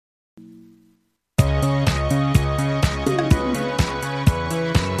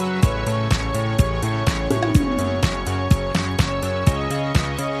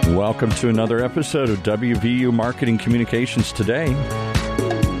welcome to another episode of WVU Marketing Communications Today.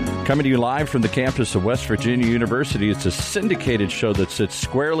 Coming to you live from the campus of West Virginia University, it's a syndicated show that sits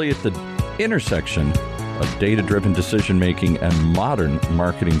squarely at the intersection of data-driven decision-making and modern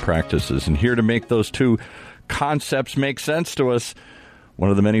marketing practices. And here to make those two concepts make sense to us, one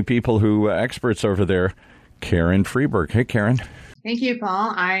of the many people who experts over there, Karen Freeberg. Hey, Karen. Thank you,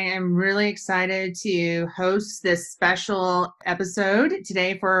 Paul. I am really excited to host this special episode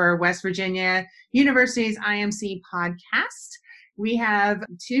today for West Virginia University's IMC podcast. We have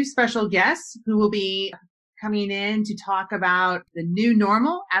two special guests who will be coming in to talk about the new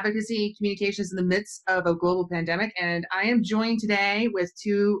normal, advocacy communications in the midst of a global pandemic. And I am joined today with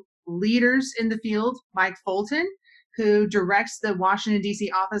two leaders in the field, Mike Fulton, who directs the Washington, D.C.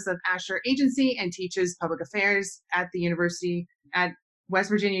 office of Asher Agency and teaches public affairs at the university at West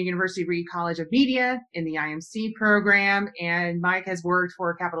Virginia University Reed College of Media in the IMC program. And Mike has worked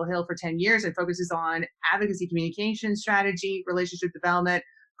for Capitol Hill for 10 years and focuses on advocacy communication strategy, relationship development,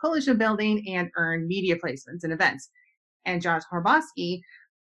 coalition building, and earned media placements and events. And Josh Harbosky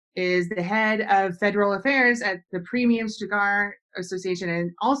is the head of federal affairs at the Premium Cigar Association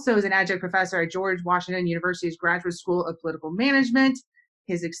and also is an adjunct professor at George Washington University's Graduate School of Political Management.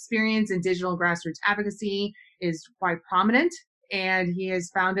 His experience in digital grassroots advocacy is quite prominent, and he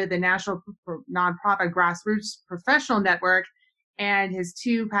has founded the national nonprofit Grassroots Professional Network, and his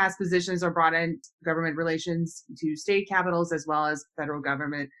two past positions are brought in government relations to state capitals as well as federal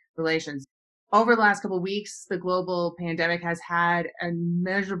government relations. Over the last couple of weeks, the global pandemic has had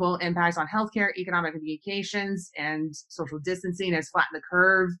immeasurable impacts on healthcare, economic communications, and social distancing has flattened the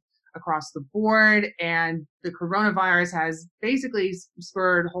curve across the board. And the coronavirus has basically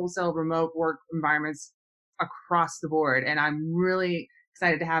spurred wholesale remote work environments across the board. And I'm really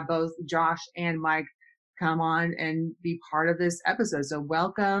excited to have both Josh and Mike come on and be part of this episode. So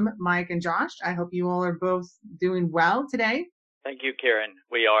welcome, Mike and Josh. I hope you all are both doing well today. Thank you, Karen.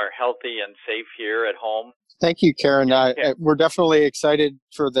 We are healthy and safe here at home. Thank you, Karen. We're definitely excited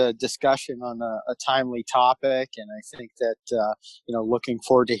for the discussion on a timely topic, and I think that looking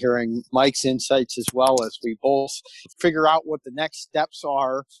forward to hearing Mike's insights as well as we both figure out what the next steps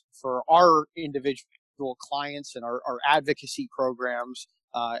are for our individual clients and our advocacy programs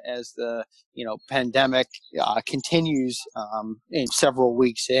as the pandemic continues in several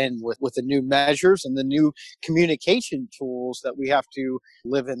weeks in with the new measures and the new communication tools that we have to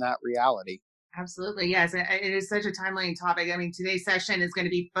live in that reality. Absolutely. Yes. It is such a timely topic. I mean, today's session is going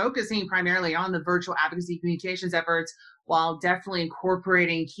to be focusing primarily on the virtual advocacy communications efforts while definitely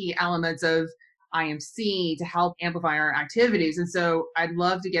incorporating key elements of IMC to help amplify our activities. And so I'd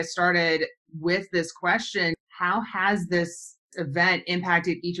love to get started with this question. How has this event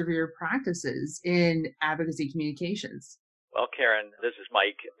impacted each of your practices in advocacy communications? Well, Karen, this is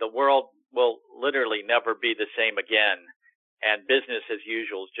Mike. The world will literally never be the same again, and business as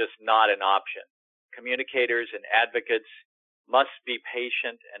usual is just not an option. Communicators and advocates must be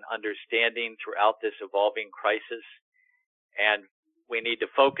patient and understanding throughout this evolving crisis, and we need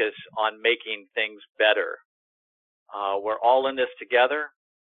to focus on making things better. We're all in this together,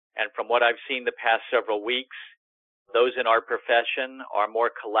 and from what I've seen the past several weeks, those in our profession are more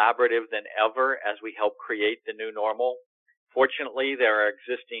collaborative than ever as we help create the new normal. Fortunately, there are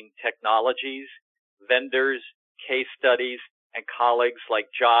existing technologies, vendors, case studies, and colleagues like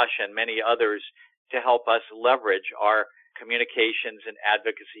Josh and many others to help us leverage our communications and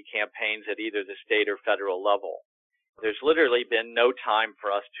advocacy campaigns at either the state or federal level. There's literally been no time for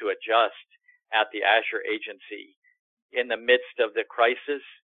us to adjust at the Asher Agency. In the midst of the crisis,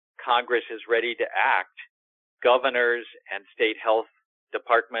 Congress is ready to act. Governors and state health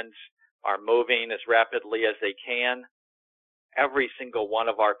departments are moving as rapidly as they can. Every single one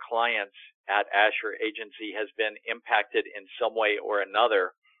of our clients at Asher Agency has been impacted in some way or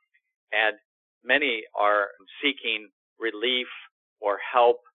another, and many are seeking relief or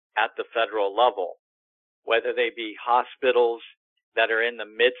help at the federal level, whether they be hospitals that are in the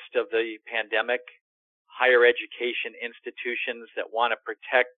midst of the pandemic, higher education institutions that want to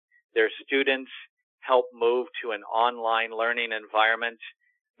protect their students, help move to an online learning environment,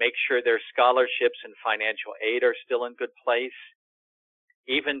 make sure their scholarships and financial aid are still in good place.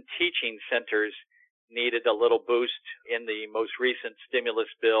 Even teaching centers needed a little boost in the most recent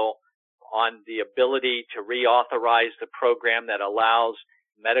stimulus bill on the ability to reauthorize the program that allows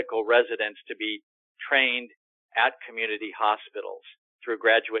medical residents to be trained at community hospitals through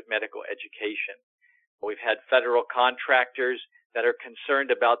graduate medical education. We've had federal contractors that are concerned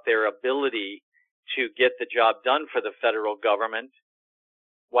about their ability to get the job done for the federal government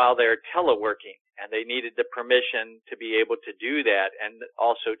while they're teleworking and they needed the permission to be able to do that and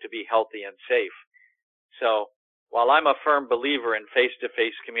also to be healthy and safe. So while I'm a firm believer in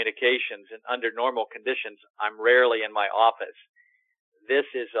face-to-face communications and under normal conditions, I'm rarely in my office. This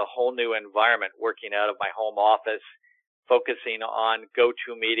is a whole new environment working out of my home office, focusing on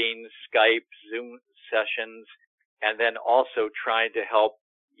GoToMeetings, Skype, Zoom sessions, and then also trying to help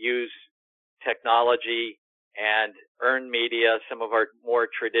use technology and earned media, some of our more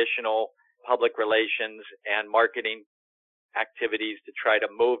traditional public relations and marketing activities to try to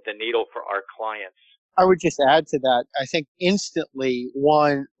move the needle for our clients. I would just add to that, I think instantly,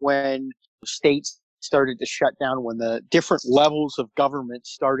 one, when states started to shut down, when the different levels of government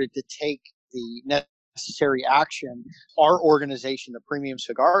started to take the necessary action, our organization, the Premium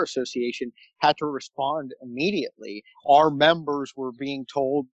Cigar Association, had to respond immediately. Our members were being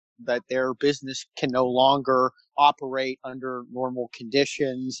told that their business can no longer operate under normal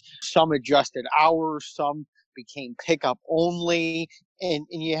conditions. Some adjusted hours, some became pickup only, and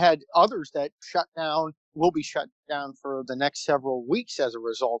you had others that shut down, will be shut down for the next several weeks as a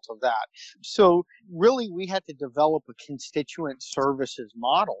result of that. So really, we had to develop a constituent services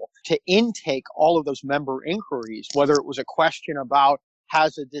model to intake all of those member inquiries, whether it was a question about,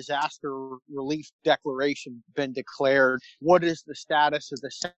 has a disaster relief declaration been declared? What is the status of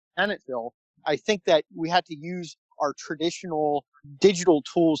the Senate bill? I think that we had to use our traditional digital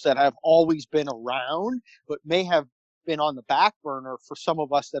tools that have always been around, but may have been on the back burner for some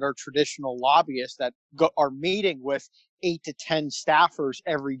of us that are traditional lobbyists that are meeting with 8 to 10 staffers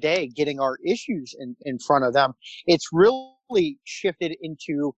every day, getting our issues in front of them. It's really shifted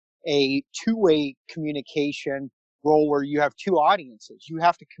into a two-way communication role where you have two audiences. You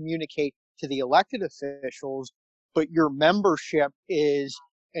have to communicate to the elected officials, but your membership is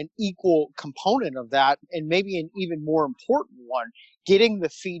an equal component of that, and maybe an even more important one, getting the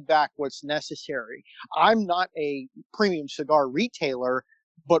feedback what's necessary. I'm not a premium cigar retailer,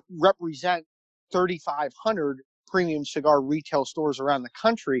 but represent 3,500 premium cigar retail stores around the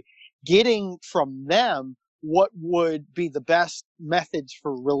country, getting from them what would be the best methods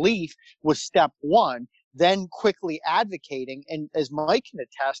for relief was step one, then quickly advocating. And as Mike can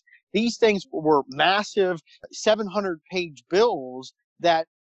attest, these things were massive 700-page bills that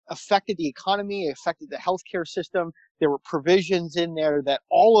affected the economy, affected the healthcare system. There were provisions in there that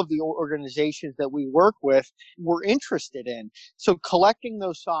all of the organizations that we work with were interested in. So collecting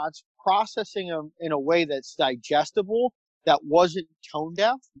those thoughts, processing them in a way that's digestible, that wasn't tone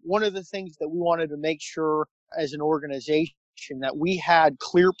deaf. One of the things that we wanted to make sure as an organization that we had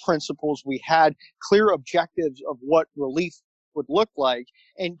clear principles, we had clear objectives of what relief would look like,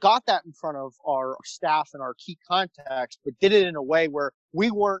 and got that in front of our staff and our key contacts, but did it in a way where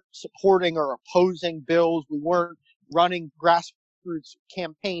we weren't supporting or opposing bills. We weren't running grassroots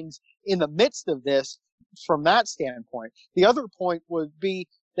campaigns in the midst of this from that standpoint. The other point would be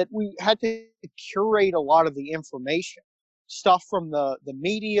that we had to curate a lot of the information, stuff from the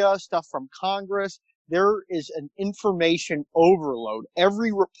media, stuff from Congress. There is an information overload.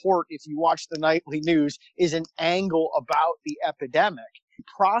 Every report, if you watch the nightly news, is an angle about the epidemic.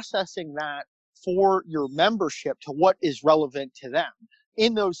 Processing that for your membership to what is relevant to them.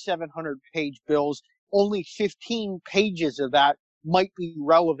 In those 700-page bills, only 15 pages of that might be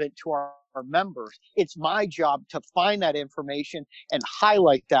relevant to our members. It's my job to find that information and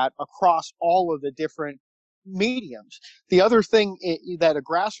highlight that across all of the different mediums. The other thing that a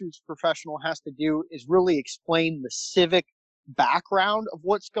grassroots professional has to do is really explain the civic background of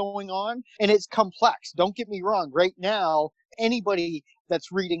what's going on. And it's complex. Don't get me wrong. Right now, anybody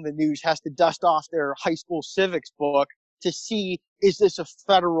that's reading the news has to dust off their high school civics book to see, is this a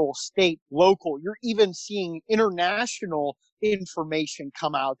federal, state, local? You're even seeing international information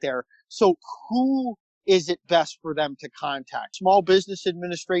come out there. So who is it best for them to contact? Small Business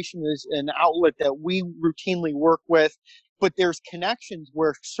Administration is an outlet that we routinely work with, but there's connections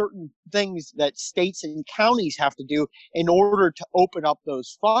where certain things that states and counties have to do in order to open up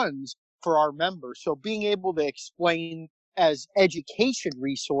those funds for our members. So being able to explain as education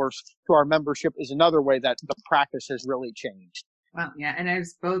resource to our membership is another way that the practice has really changed. Well, yeah, and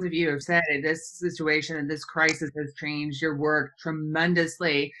as both of you have said, this situation and this crisis has changed your work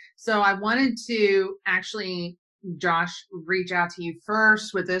tremendously. So I wanted to actually, Josh, reach out to you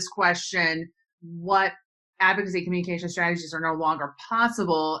first with this question: what advocacy communication strategies are no longer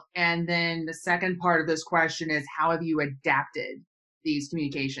possible? And then the second part of this question is, how have you adapted these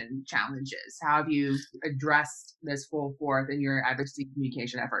communication challenges? How have you addressed this full forth in your advocacy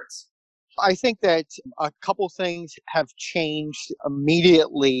communication efforts? I think that a couple things have changed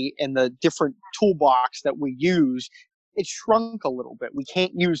immediately in the different toolbox that we use. it's shrunk a little bit. We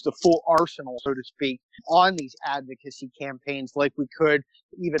can't use the full arsenal, so to speak, on these advocacy campaigns like we could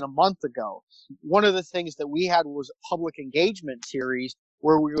even a month ago. One of the things that we had was a public engagement series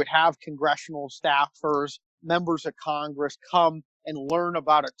where we would have congressional staffers, members of Congress come and learn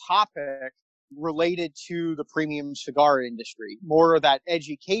about a topic related to the premium cigar industry, more of that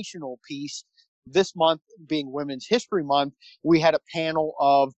educational piece. This month being Women's History Month, we had a panel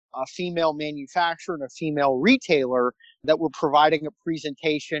of a female manufacturer and a female retailer that were providing a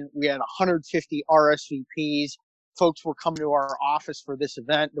presentation. We had 150 RSVPs. Folks were coming to our office for this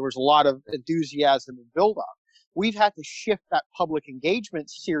event. There was a lot of enthusiasm and build-up. We've had to shift that public engagement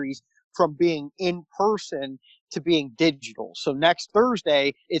series from being in person to being digital. So next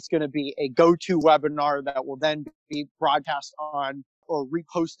Thursday, it's going to be a go-to webinar that will then be broadcast on or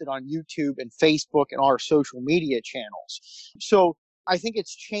reposted on YouTube and Facebook and our social media channels. So I think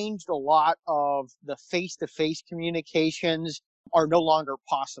it's changed a lot of the face-to-face communications are no longer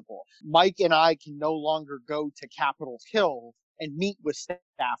possible. Mike and I can no longer go to Capitol Hill and meet with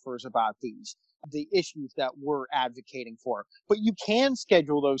staffers about the issues that we're advocating for. But you can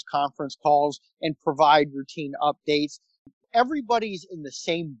schedule those conference calls and provide routine updates. Everybody's in the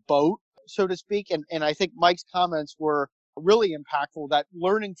same boat, so to speak. And I think Mike's comments were really impactful, that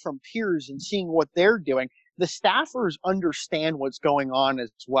learning from peers and seeing what they're doing. The staffers understand what's going on as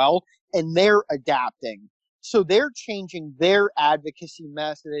well, and they're adapting. So they're changing their advocacy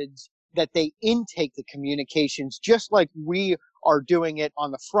methods that they intake the communications, just like we are doing it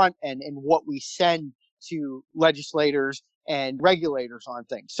on the front end and what we send to legislators and regulators on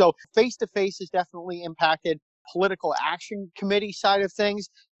things. So face-to-face is definitely impacted. Political action committee side of things,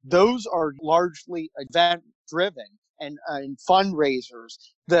 those are largely event-driven and fundraisers.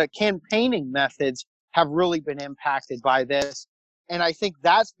 The campaigning methods have really been impacted by this. And I think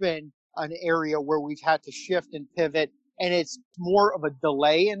that's been an area where we've had to shift and pivot, and it's more of a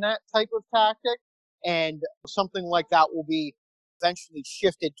delay in that type of tactic. And something like that will be eventually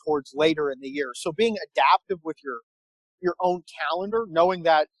shifted towards later in the year. So being adaptive with your own calendar, knowing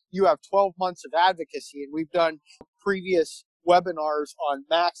that you have 12 months of advocacy, and we've done previous webinars on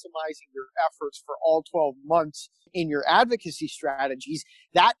maximizing your efforts for all 12 months in your advocacy strategies,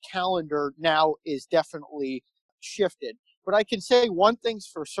 that calendar now is definitely shifted. But I can say one thing's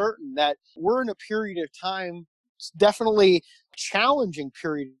for certain, that we're in a period of time, it's definitely a challenging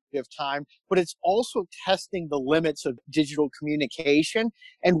period of time, but it's also testing the limits of digital communication.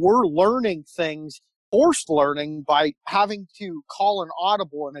 And we're learning things, forced learning, by having to call an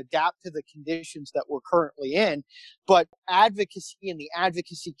audible and adapt to the conditions that we're currently in. But advocacy and the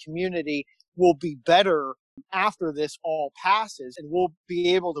advocacy community will be better after this all passes, and we'll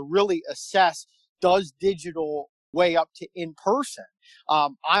be able to really assess, does digital weigh up to in person?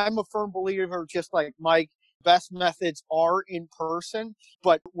 I'm a firm believer, just like Mike, best methods are in person,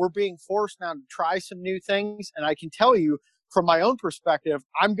 but we're being forced now to try some new things. And I can tell you from my own perspective,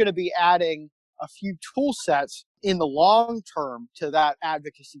 I'm going to be adding a few tool sets in the long term to that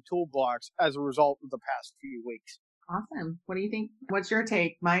advocacy toolbox as a result of the past few weeks. Awesome. What do you think? What's your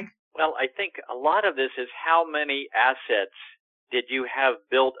take, Mike? Well, I think a lot of this is how many assets did you have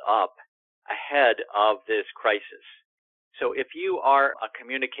built up ahead of this crisis? So if you are a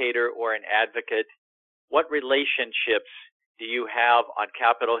communicator or an advocate, what relationships do you have on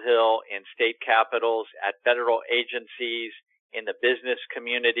Capitol Hill, in state capitals, at federal agencies, in the business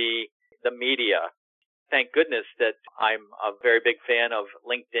community, the media? Thank goodness that I'm a very big fan of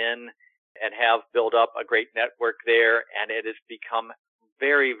LinkedIn and have built up a great network there, and it has become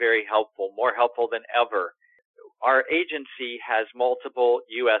very, very helpful, more helpful than ever. Our agency has multiple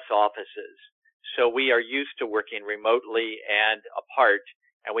U.S. offices, so we are used to working remotely and apart,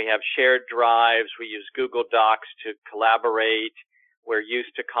 and we have shared drives. We use Google Docs to collaborate. We're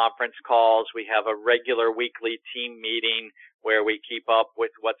used to conference calls. We have a regular weekly team meeting where we keep up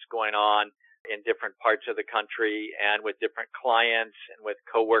with what's going on in different parts of the country and with different clients and with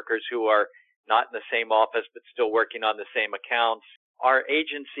coworkers who are not in the same office but still working on the same accounts. Our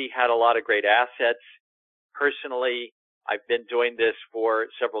agency had a lot of great assets. Personally, I've been doing this for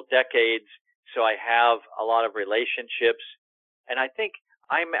several decades, so I have a lot of relationships. And I think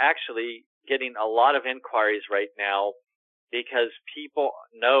I'm actually getting a lot of inquiries right now because people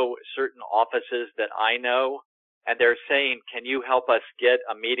know certain offices that I know, and they're saying, can you help us get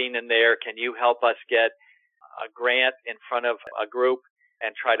a meeting in there? Can you help us get a grant in front of a group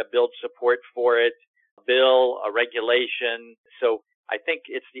and try to build support for it, a bill, a regulation? So I think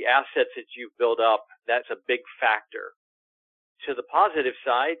it's the assets that you've built up. That's a big factor. To the positive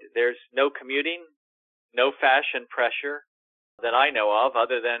side, there's no commuting, no fashion pressure that I know of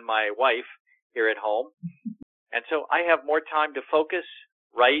other than my wife here at home. And so I have more time to focus,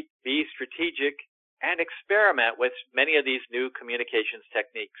 write, be strategic, and experiment with many of these new communications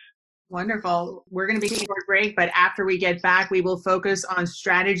techniques. Wonderful. We're going to be taking a short break, but after we get back, we will focus on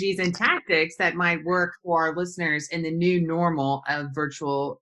strategies and tactics that might work for our listeners in the new normal of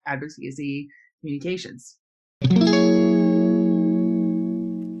virtual advocacy communications.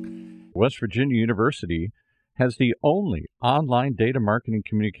 West Virginia University has the only online data marketing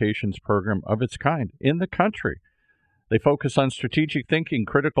communications program of its kind in the country. They focus on strategic thinking,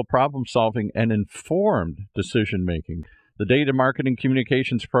 critical problem solving, and informed decision making. The Data Marketing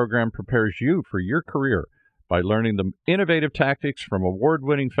Communications program prepares you for your career by learning the innovative tactics from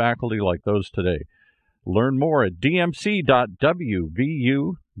award-winning faculty like those today. Learn more at dmc.wvu.edu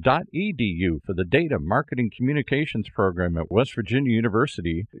for the Data Marketing Communications program at West Virginia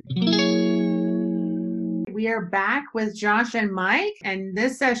University. We are back with Josh and Mike, and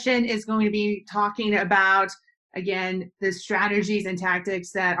this session is going to be talking about, again, the strategies and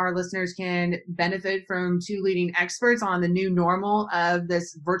tactics that our listeners can benefit from two leading experts on the new normal of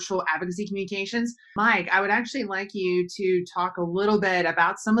this virtual advocacy communications. Mike, I would actually like you to talk a little bit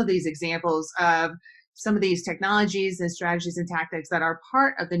about some of these examples of some of these technologies and strategies and tactics that are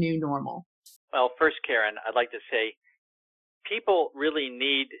part of the new normal. Well, first, Karen, I'd like to say people really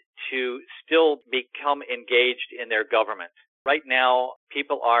need to still become engaged in their government. Right now,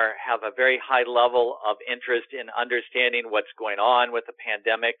 people have a very high level of interest in understanding what's going on with the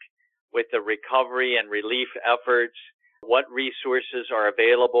pandemic, with the recovery and relief efforts, what resources are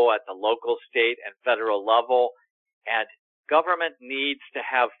available at the local, state, and federal level. And government needs to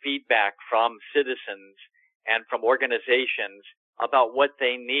have feedback from citizens and from organizations about what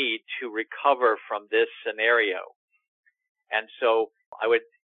they need to recover from this scenario. And so I would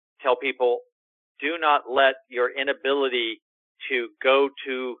tell people, do not let your inability to go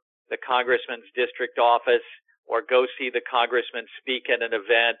to the congressman's district office or go see the congressman speak at an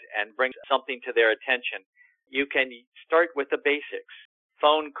event and bring something to their attention. You can start with the basics.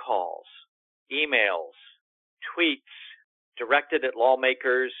 Phone calls, emails, tweets directed at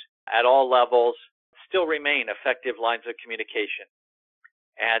lawmakers at all levels still remain effective lines of communication.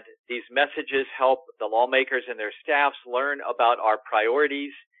 And these messages help the lawmakers and their staffs learn about our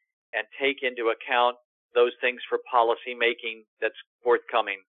priorities and take into account those things for policy making that's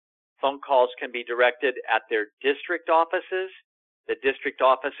forthcoming. Phone calls can be directed at their district offices. The district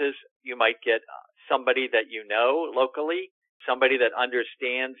offices, you might get somebody that you know locally, somebody that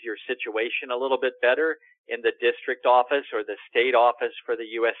understands your situation a little bit better in the district office or the state office for the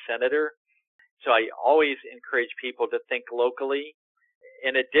U.S. Senator. So I always encourage people to think locally.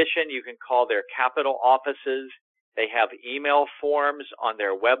 In addition, you can call their capital offices. They have email forms on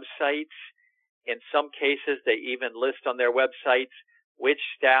their websites. In some cases, they even list on their websites which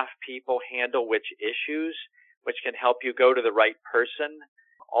staff people handle which issues, which can help you go to the right person.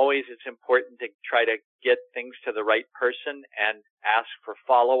 Always it's important to try to get things to the right person and ask for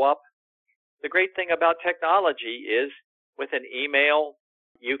follow-up. The great thing about technology is with an email,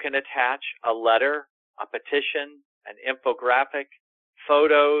 you can attach a letter, a petition, an infographic,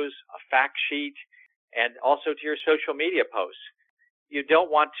 photos, a fact sheet, and also to your social media posts. You don't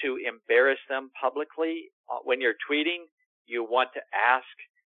want to embarrass them publicly when you're tweeting. You want to ask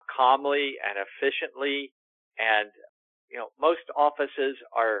calmly and efficiently. And, most offices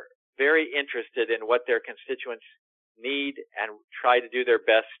are very interested in what their constituents need and try to do their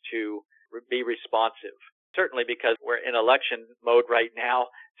best to be responsive. Certainly because we're in election mode right now,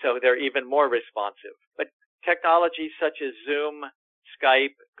 so they're even more responsive. But technologies such as Zoom,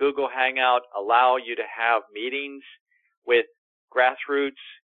 Skype, Google Hangout allow you to have meetings with grassroots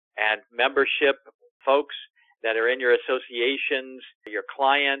and membership folks that are in your associations, your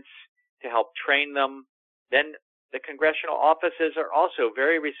clients, to help train them. Then the congressional offices are also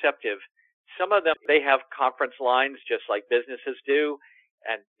very receptive. Some of them, they have conference lines just like businesses do.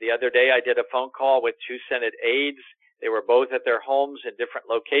 And the other day I did a phone call with 2 Senate aides. They were both at their homes in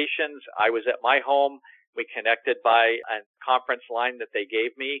different locations. I was at my home. We connected by a conference line that they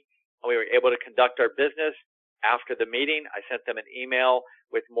gave me, and we were able to conduct our business. After the meeting, I sent them an email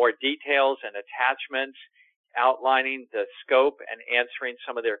with more details and attachments outlining the scope and answering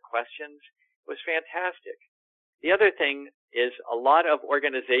some of their questions. It was fantastic. The other thing is a lot of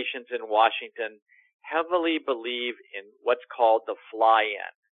organizations in Washington heavily believe in what's called the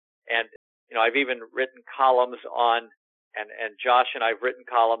fly-in. And, I've even written columns on, and Josh and I've written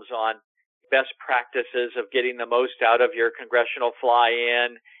columns on best practices of getting the most out of your congressional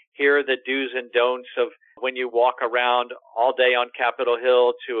fly-in. Here are the do's and don'ts of when you walk around all day on Capitol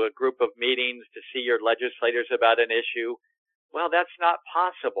Hill to a group of meetings to see your legislators about an issue. Well, that's not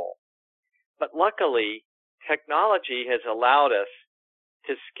possible. But luckily, technology has allowed us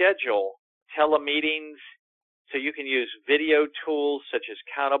to schedule telemeetings, so you can use video tools such as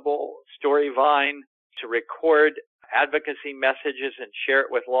Countable, Storyvine to record advocacy messages and share it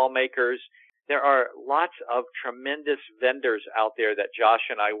with lawmakers. There are lots of tremendous vendors out there that Josh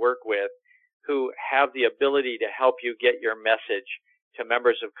and I work with who have the ability to help you get your message to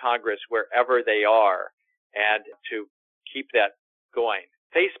members of Congress wherever they are and to keep that going.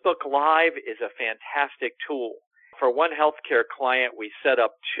 Facebook Live is a fantastic tool. For one healthcare client, we set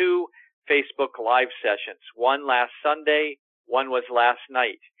up 2 Facebook Live sessions, one last Sunday, one was last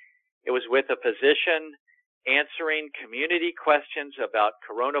night. It was with a physician answering community questions about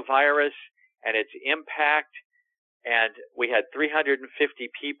coronavirus and its impact, and we had 350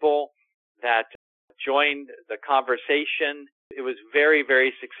 people that joined the conversation. It was very,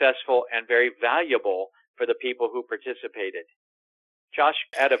 very successful and very valuable for the people who participated. Josh,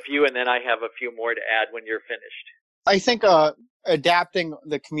 add a few, and then I have a few more to add when you're finished. I think adapting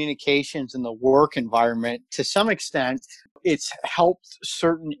the communications in the work environment, to some extent, it's helped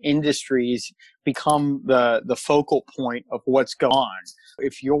certain industries become the focal point of what's going on.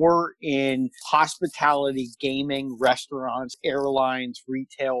 If you're in hospitality, gaming, restaurants, airlines,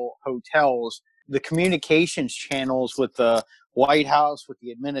 retail, hotels, the communications channels with the White House, with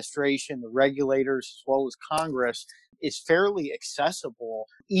the administration, the regulators, as well as Congress, is fairly accessible,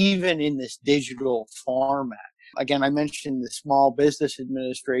 even in this digital format. Again, I mentioned the Small Business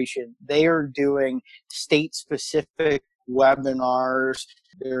Administration. They are doing state-specific webinars.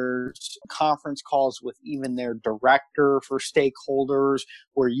 There's conference calls with even their director for stakeholders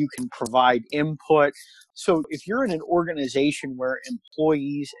where you can provide input. So if you're in an organization where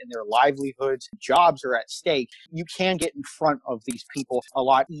employees and their livelihoods and jobs are at stake, you can get in front of these people a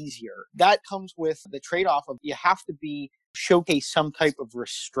lot easier. That comes with the trade-off of you have to showcase some type of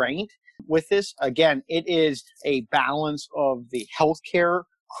restraint with this. Again, it is a balance of the healthcare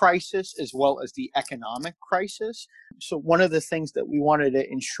crisis as well as the economic crisis. So one of the things that we wanted to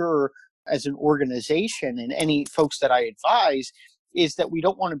ensure as an organization, and any folks that I advise, is that we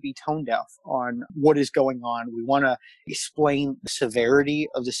don't want to be tone deaf on what is going on. We want to explain the severity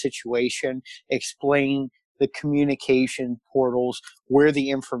of the situation, explain the communication portals, where the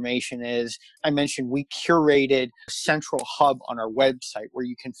information is. I mentioned we curated a central hub on our website where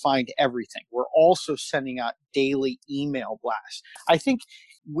you can find everything. We're also sending out daily email blasts. I think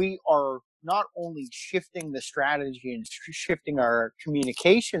we are not only shifting the strategy and shifting our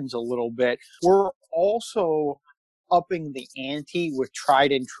communications a little bit, we're also upping the ante with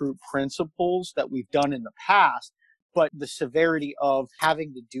tried and true principles that we've done in the past. But the severity of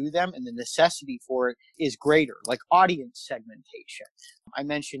having to do them and the necessity for it is greater, like audience segmentation. I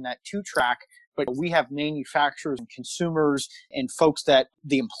mentioned that 2-track, but we have manufacturers and consumers and folks that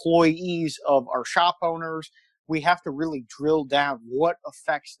the employees of our shop owners. We have to really drill down what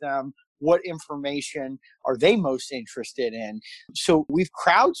affects them, what information are they most interested in. So we've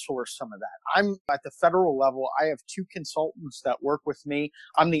crowdsourced some of that. I'm at the federal level. I have 2 consultants that work with me.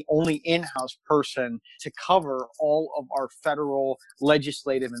 I'm the only in-house person to cover all of our federal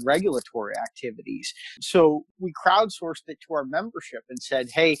legislative and regulatory activities. So we crowdsourced it to our membership and said,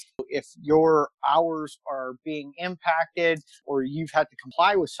 hey, if your hours are being impacted or you've had to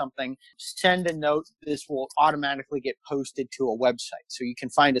comply with something, send a note. This will automatically get posted to a website. So you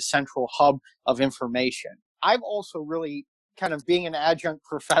can find a central hub of information. I've also really, kind of being an adjunct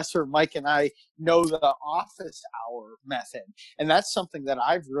professor, Mike and I know the office hour method. And that's something that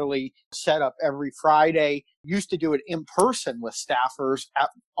I've really set up every Friday. Used to do it in person with staffers at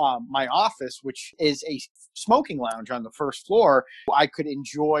my office, which is a smoking lounge on the first floor. I could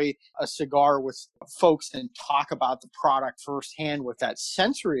enjoy a cigar with folks and talk about the product firsthand with that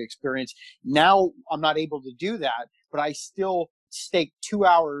sensory experience. Now I'm not able to do that, but I still stake 2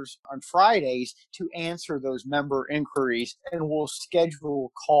 hours on Fridays to answer those member inquiries, and we'll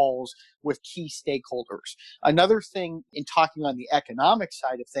schedule calls with key stakeholders. Another thing in talking on the economic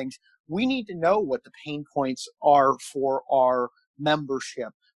side of things, we need to know what the pain points are for our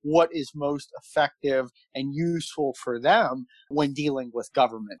membership, what is most effective and useful for them when dealing with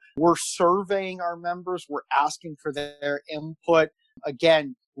government. We're surveying our members, we're asking for their input.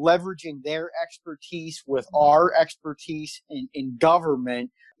 Again, leveraging their expertise with our expertise in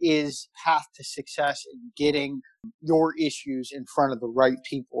government is path to success in getting your issues in front of the right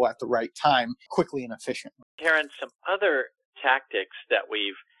people at the right time, quickly and efficiently. Karen, some other tactics that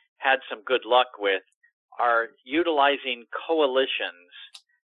we've had some good luck with are utilizing coalitions.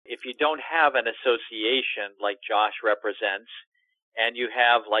 If you don't have an association like Josh represents, and you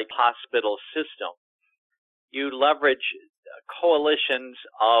have like hospital system, you leverage coalitions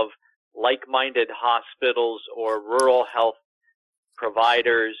of like-minded hospitals or rural health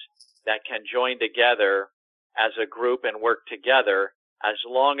providers that can join together as a group and work together, as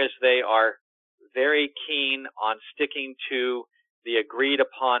long as they are very keen on sticking to the agreed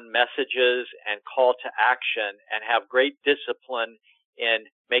upon messages and call to action, and have great discipline in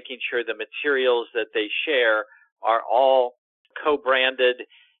making sure the materials that they share are all co-branded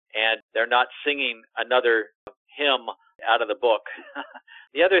and they're not singing another hymn out of the book.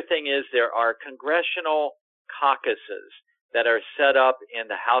 The other thing is there are congressional caucuses that are set up in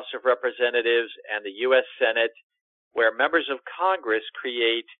the House of Representatives and the U.S. Senate, where members of Congress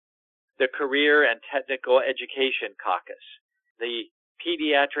create the Career and Technical Education Caucus, the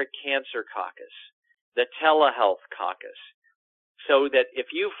Pediatric Cancer Caucus, the Telehealth Caucus, so that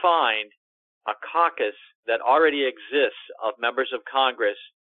if you find a caucus that already exists of members of Congress,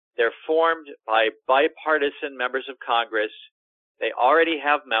 they're formed by bipartisan members of Congress, they already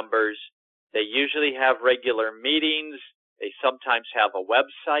have members, they usually have regular meetings, they sometimes have a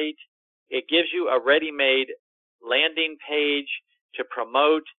website. It gives you a ready-made landing page to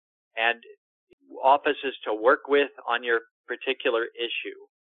promote and offices to work with on your particular issue.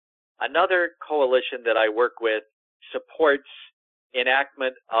 Another coalition that I work with supports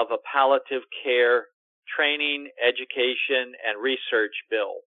enactment of a palliative care training, education, and research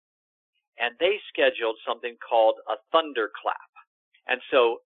bill. And they scheduled something called a thunderclap. And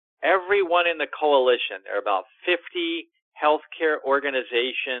so everyone in the coalition, there are about 50 healthcare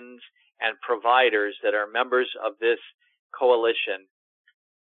organizations and providers that are members of this coalition,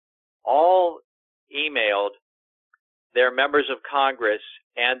 all emailed their members of Congress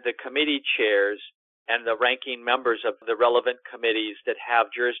and the committee chairs and the ranking members of the relevant committees that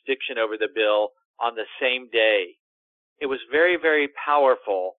have jurisdiction over the bill on the same day. It was very, very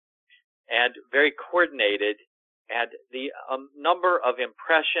powerful and very coordinated, and the number of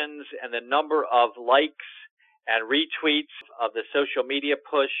impressions and the number of likes and retweets of the social media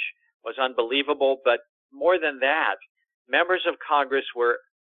push was unbelievable. But more than that, members of Congress were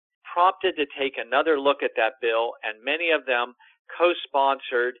prompted to take another look at that bill, and many of them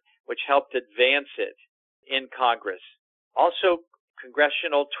co-sponsored, which helped advance it in Congress. Also,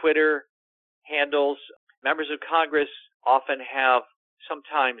 congressional Twitter handles. Members of Congress often have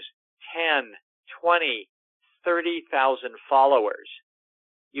sometimes 10, 20, 30,000 followers.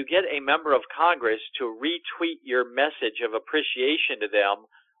 You get a member of Congress to retweet your message of appreciation to them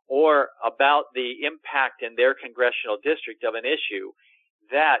or about the impact in their congressional district of an issue.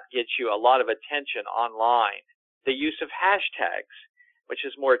 That gets you a lot of attention online. The use of hashtags, which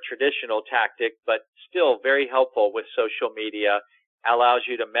is more traditional tactic, but still very helpful with social media, allows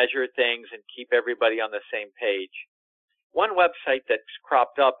you to measure things and keep everybody on the same page. One website that's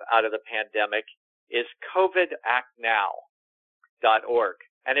cropped up out of the pandemic is covidactnow.org,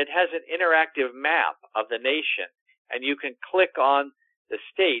 and it has an interactive map of the nation, and you can click on the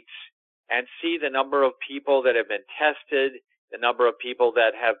states and see the number of people that have been tested, the number of people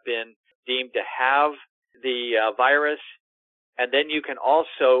that have been deemed to have the virus, and then you can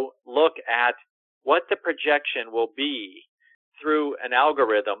also look at what the projection will be through an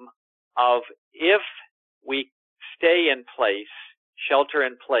algorithm of if we stay in place, shelter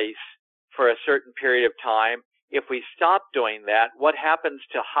in place for a certain period of time, if we stop doing that, what happens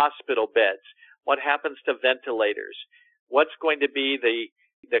to hospital beds? What happens to ventilators? What's going to be the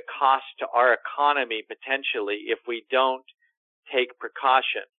cost to our economy potentially if we don't take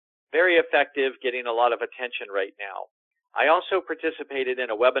precaution? Very effective, getting a lot of attention right now. I also participated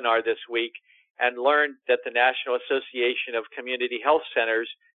in a webinar this week and learned that the National Association of Community Health Centers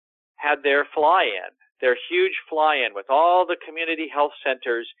had their fly-in. Their huge fly-in with all the community health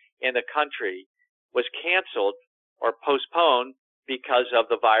centers in the country was canceled or postponed because of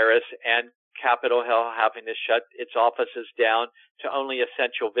the virus and Capitol Hill having to shut its offices down to only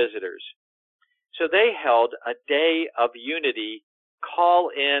essential visitors. So they held a Day of Unity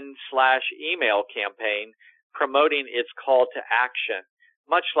call-in/email campaign promoting its call to action,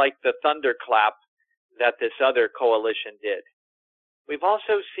 much like the thunderclap that this other coalition did. We've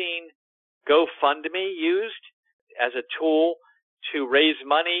also seen GoFundMe used as a tool to raise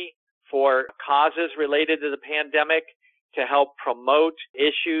money for causes related to the pandemic to help promote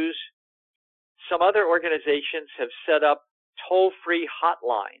issues. Some other organizations have set up toll-free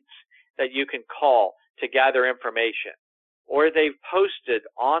hotlines that you can call to gather information, or they've posted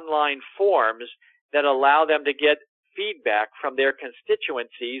online forms that allow them to get feedback from their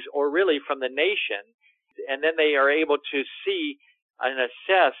constituencies or really from the nation, and then they are able to see and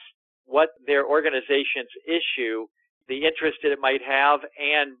assess what their organization's issue, the interest that it might have,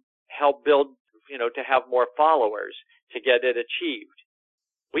 and help build, to have more followers to get it achieved.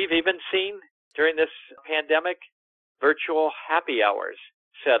 We've even seen during this pandemic virtual happy hours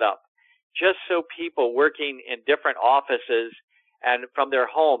set up just so people working in different offices and from their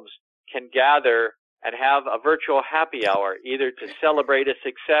homes can gather and have a virtual happy hour, either to celebrate a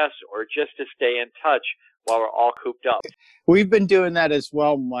success or just to stay in touch while we're all cooped up. We've been doing that as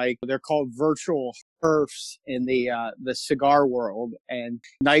well, Mike. They're called virtual HERFs in the cigar world. And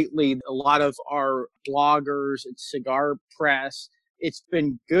nightly, a lot of our bloggers and cigar press, it's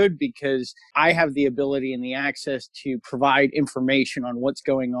been good because I have the ability and the access to provide information on what's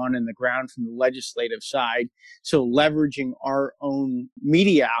going on in the ground from the legislative side. So leveraging our own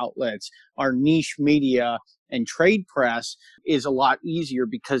media outlets, our niche media and trade press is a lot easier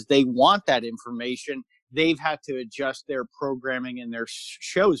because they want that information. They've had to adjust their programming and their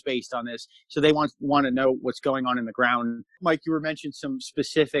shows based on this. So they want to know what's going on in the ground. Mike, you were mentioning some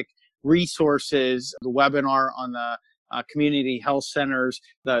specific resources, the webinar on the community health centers,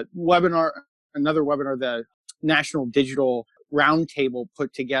 another webinar, the National Digital Roundtable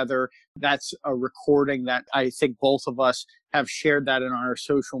put together. That's a recording that I think both of us have shared that in our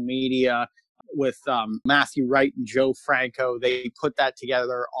social media with Matthew Wright and Joe Franco. They put that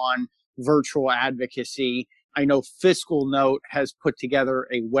together on virtual advocacy. I know Fiscal Note has put together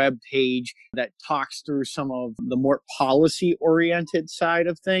a web page that talks through some of the more policy-oriented side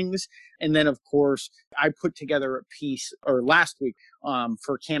of things. And then, of course, I put together a piece last week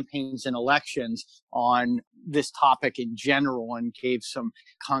for campaigns and elections on this topic in general and gave some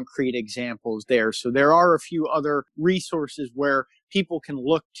concrete examples there. So there are a few other resources where people can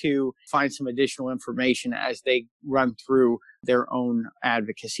look to find some additional information as they run through their own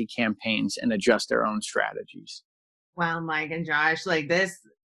advocacy campaigns and adjust their own strategies. Wow, Mike and Josh, like this,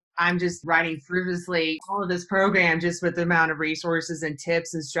 I'm just writing fruitlessly all of this program just with the amount of resources and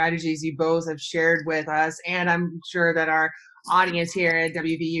tips and strategies you both have shared with us. And I'm sure that our audience here at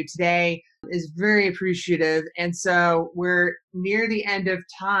WVU today is very appreciative. And so we're near the end of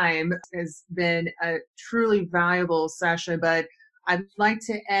time. It's been a truly valuable session, but I'd like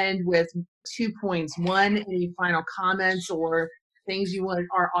to end with 2 points. One, any final comments or things you want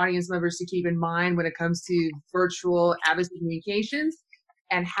our audience members to keep in mind when it comes to virtual advocacy communications?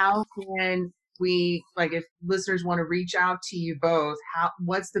 And how can we, like if listeners want to reach out to you both,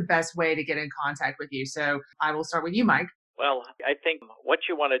 what's the best way to get in contact with you? So I will start with you, Mike. Well, I think what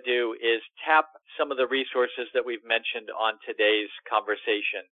you want to do is tap some of the resources that we've mentioned on today's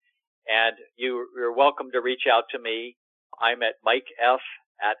conversation. And you're welcome to reach out to me. I'm at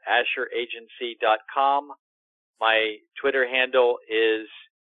mikef@asheragency.com. My Twitter handle is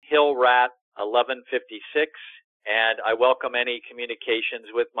hillrat1156, and I welcome any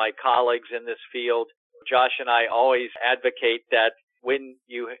communications with my colleagues in this field. Josh and I always advocate that when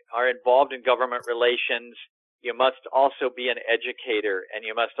you are involved in government relations, you must also be an educator, and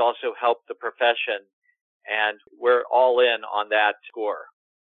you must also help the profession, and we're all in on that score.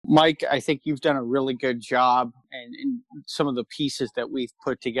 Mike, I think you've done a really good job, and in some of the pieces that we've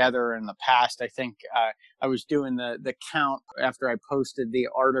put together in the past, I think I was doing the count after I posted the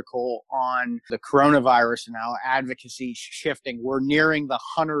article on the coronavirus and how advocacy shifting. We're nearing the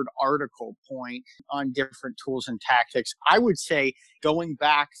 100 article point on different tools and tactics. I would say going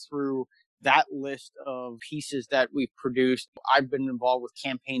back through that list of pieces that we've produced. I've been involved with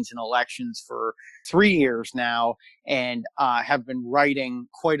campaigns and elections for 3 years now and have been writing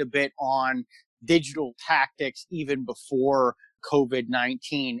quite a bit on digital tactics even before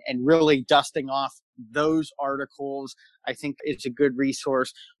COVID-19 and really dusting off those articles. I think it's a good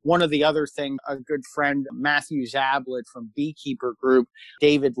resource. One of the other things, a good friend, Matthew Zablid from Beekeeper Group,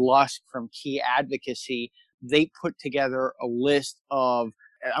 David Lusk from Key Advocacy, they put together a list of,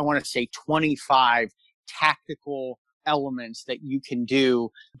 I want to say 25 tactical elements that you can do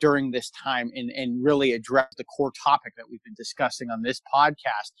during this time and really address the core topic that we've been discussing on this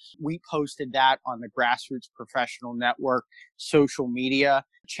podcast. We posted that on the Grassroots Professional Network social media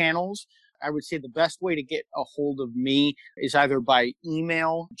channels. I would say the best way to get a hold of me is either by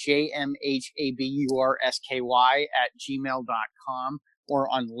email, jmhaburski@gmail.com, or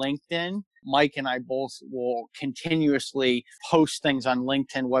on LinkedIn. Mike and I both will continuously post things on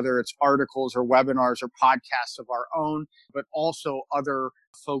LinkedIn, whether it's articles or webinars or podcasts of our own, but also other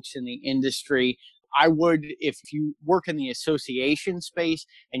folks in the industry. I would, if you work in the association space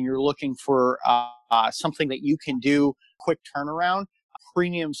and you're looking for something that you can do quick turnaround,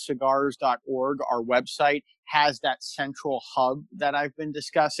 premiumcigars.org, our website, has that central hub that I've been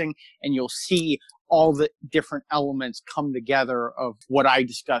discussing, and you'll see all the different elements come together of what I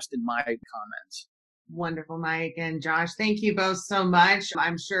discussed in my comments. Wonderful, Mike and Josh. Thank you both so much.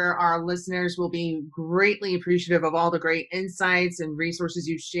 I'm sure our listeners will be greatly appreciative of all the great insights and resources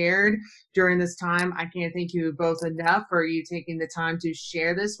you've shared during this time. I can't thank you both enough for you taking the time to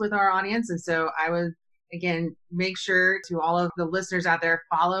share this with our audience. And so I would, again, make sure to all of the listeners out there,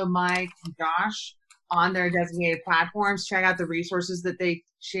 follow Mike and Josh on their designated platforms. Check out the resources that they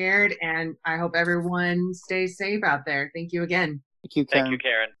shared. And I hope everyone stays safe out there. Thank you again. Thank you, Karen. Thank you,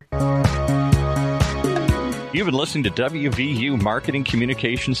 Karen. You've been listening to WVU Marketing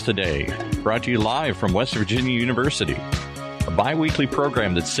Communications Today, brought to you live from West Virginia University, a bi-weekly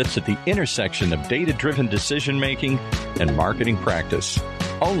program that sits at the intersection of data-driven decision-making and marketing practice,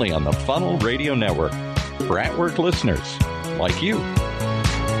 only on the Funnel Radio Network, for at-work listeners like you.